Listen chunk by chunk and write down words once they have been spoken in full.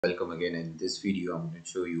Welcome again. In this video I'm going to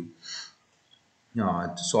show you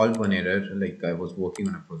to solve one error. Like, I was working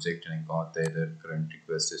on a project and I got the error current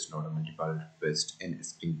request is not a multiple request in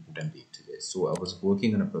Spring Boot and ReactJs. So I was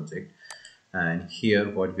working on a project, and here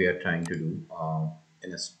what we are trying to do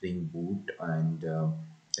in a Spring Boot, and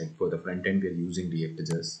like for the front end we are using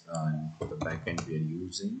ReactJs, and for the back end we are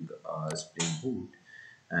using Spring Boot.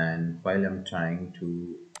 And while I'm trying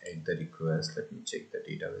to add the request, let me check the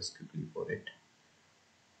database quickly for it.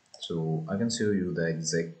 So I can show you the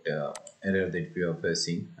exact error that we are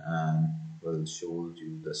facing, and will show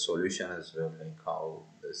you the solution as well, like how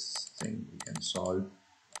this thing we can solve.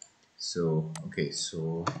 So okay,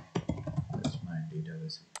 so that's my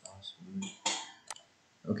database password.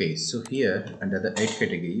 Okay, so here under the add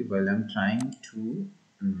category, while I'm trying to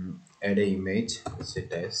add an image as a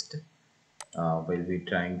test, while we're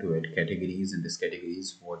trying to add categories, in this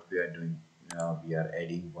categories what we are doing, we are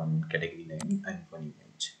adding one category name and one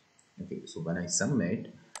image. Okay, so when I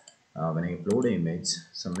submit, when I upload an image,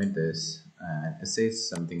 submit this, and it says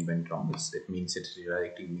something went wrong. It means it's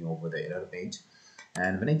redirecting me over the error page.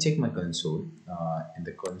 And when I check my console, in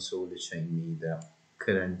the console it's showing me the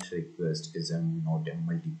current request is not a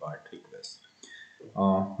multi-part request.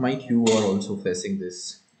 Might you are also facing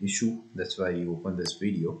this issue, that's why you open this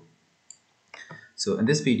video. So in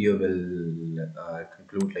this video we'll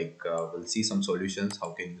conclude, like we'll see some solutions,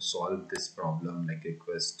 how can you solve this problem, like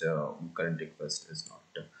request current request is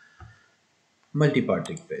not multi-part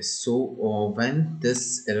request. So when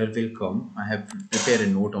this error will come, I have prepared a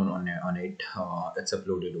note on it. It's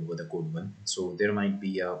uploaded over the code one, so there might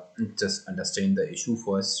be a just understand the issue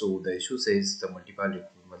first. So the issue says the multi-part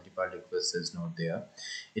request is not there.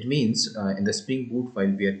 It means in the Spring Boot, while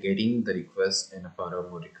we are getting the request in a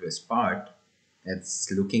parameter request part,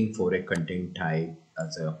 it's looking for a content type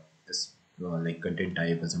as a like content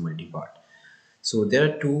type as a multi-part. So there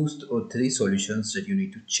are two or three solutions that you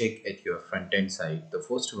need to check at your front end side. The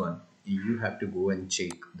first one, you have to go and check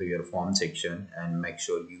your form section and make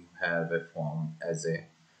sure you have a form as a,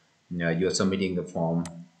 you're submitting the form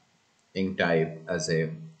in type as a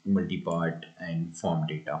multi-part and form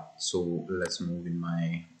data. So let's move in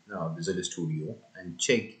my Visual Studio and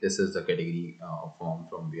check this is the category form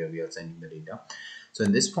from where we are sending the data. So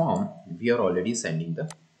in this form, we are already sending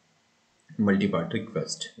the multi-part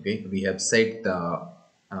request. Okay, we have set the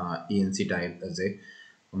enc type as a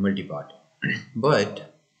multi-part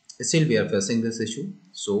but still we are facing this issue.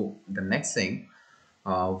 So the next thing,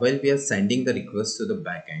 while we are sending the request to the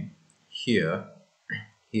backend, here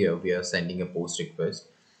we are sending a post request,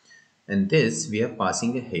 and this we are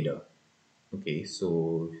passing a header. Okay,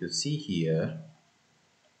 so if you see here,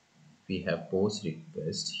 we have post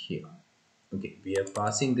request here. Okay, we are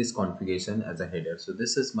passing this configuration as a header. So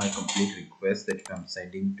this is my complete request that I'm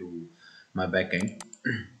sending to my backend.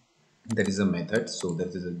 There is a method, so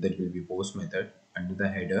that will be post method. Under the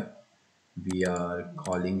header we are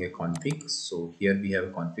calling a config. So here we have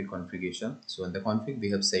a config configuration. So in the config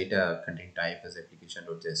we have set a content type as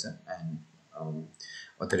application.json and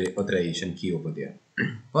authorization key over there.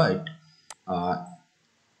 But uh,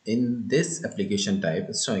 in this application type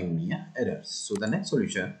is showing me a error. So the next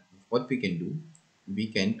solution, what we can do, we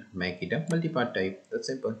can make it a multi-part type. That's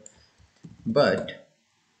simple. But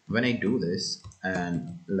when I do this,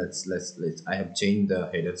 and let's I have changed the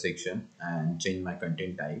header section and changed my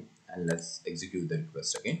content type, and let's execute the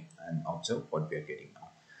request again and observe what we are getting now.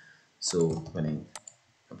 So when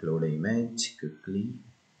I upload an image quickly,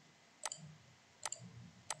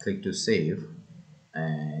 click to save,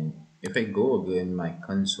 and if I go again my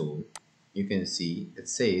console, you can see it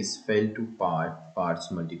says failed to parts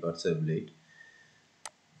multi-part servlet.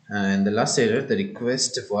 And the last error, the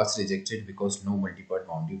request was rejected because no multi-part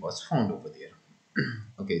boundary was found over there.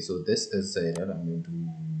 Okay, so this is the error. I'm going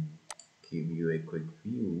to give you a quick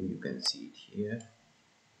view. You can see it here.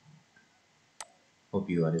 Hope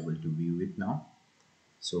you are able to view it now.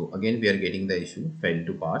 So again, we are getting the issue failed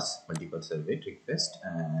to parse multi-part servlet request,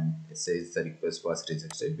 and it says the request was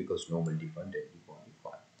rejected because no multi-part boundary found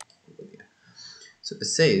over there. So it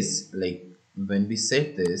says, like, when we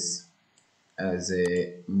set this as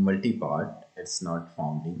a multi-part, it's not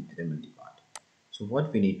founding at a multi-part. So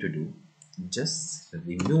what we need to do, just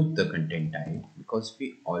remove the content type, because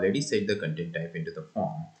we already set the content type into the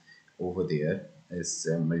form over there is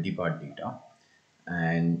multi-part data,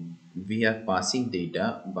 and we are passing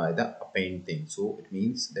data by the append thing. So it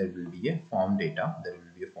means there will be a form data, that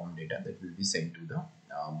will be sent to the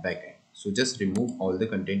backend. So just remove all the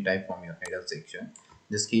content type from your header section,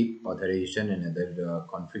 just keep authorization and other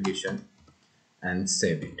configuration and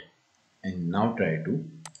save it, and now try to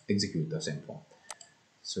execute the same form.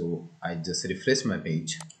 So I just refresh my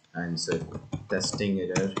page and said testing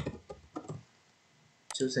error,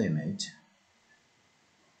 choose an image.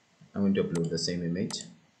 I'm going to upload the same image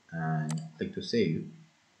and click to save.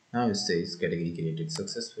 Now it says category created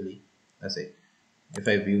successfully. That's it. If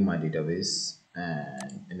I view my database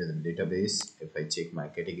and into the database, if I check my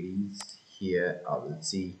categories here, I will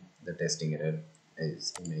see the testing error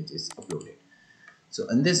is image is uploaded. So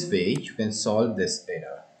in this way, you can solve this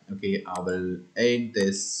error. Okay, I will add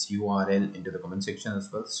this URL into the comment section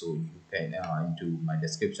as well. So you can into my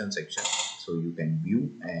description section. So you can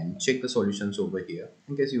view and check the solutions over here.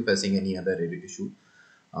 In case you're facing any other edit issue,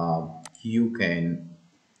 you can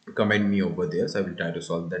comment me over there. So I will try to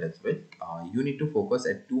solve that as well. You need to focus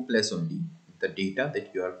at 2+ only the data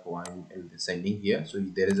that you are sending here. So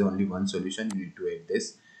there is only one solution. You need to add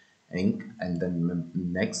this ink, and then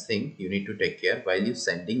next thing you need to take care while you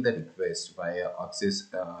sending the request via access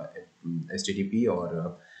http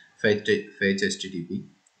or fetch http.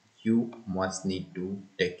 You must need to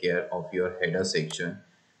take care of your header section,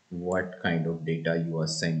 what kind of data you are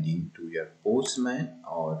sending to your postman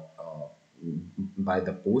or by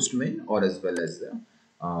the postman, or as well as the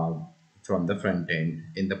uh, from the front end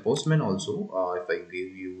in the postman also. If I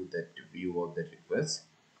give you that view of the request,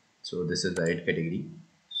 so this is the right category.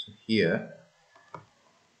 So here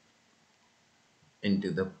into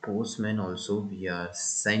the postman also we are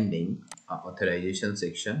sending authorization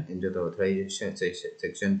section. Into the authorization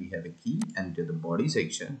section we have a key, and to the body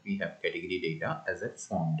section we have category data as a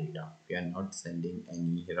form data. We are not sending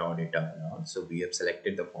any raw data and all, so we have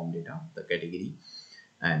selected the form data, the category,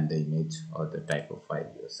 and the image or the type of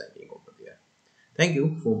file you are sending over there. Thank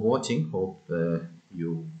you for watching. Hope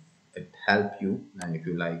you it helped you, and if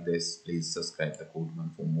you like this, please subscribe the code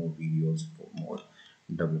one for more videos, for more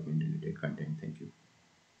development related content. Thank you.